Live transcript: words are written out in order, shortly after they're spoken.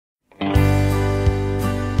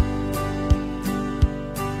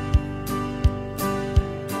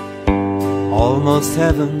almost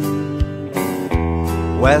heaven.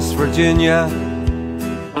 West Virginia,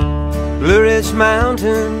 Blue Ridge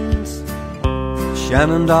Mountains,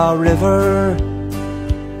 Shenandoah River.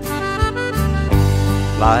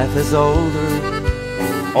 Life is older,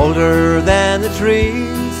 older than the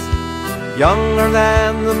trees, younger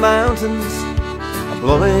than the mountains,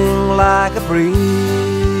 blowing like a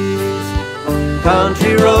breeze.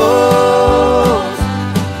 Country roads,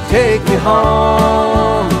 take me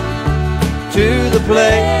home to the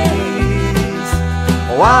place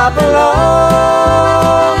I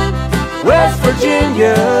belong. West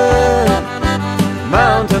Virginia,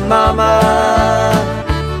 Mountain Mama,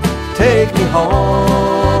 take me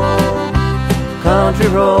home. Country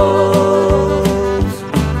roads,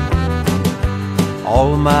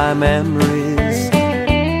 all my memories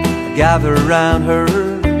gather round her.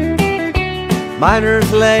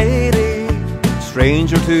 Miner's lady,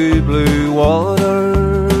 stranger to blue water.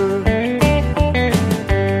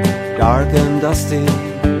 Dark and dusty,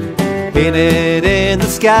 painted in the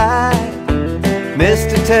sky,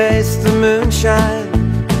 misty taste of moonshine,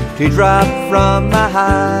 teardrop from my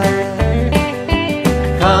high.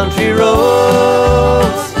 Country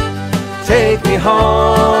roads, take me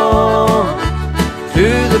home to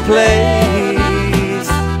the place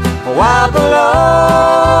I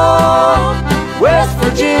belong. West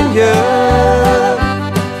Virginia,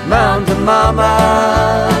 Mountain Mama,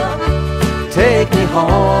 take me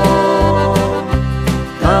home.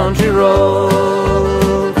 Country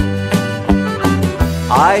road,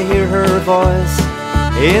 I hear her voice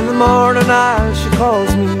in the morning as she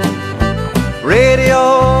calls me.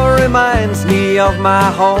 Radio reminds me of my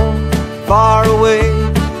home far away,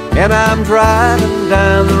 and I'm driving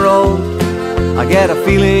down the road. I get a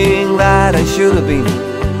feeling that I should have been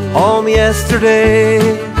home yesterday.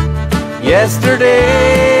 Yesterday,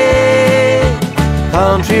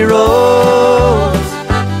 country roads,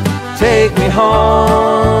 take me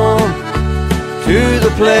home to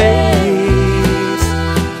the place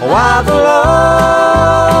I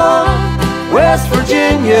belong. West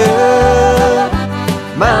Virginia,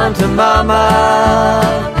 Mountain Mama,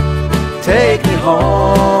 take me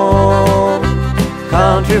home.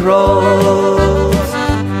 Country roads,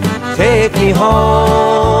 take me home.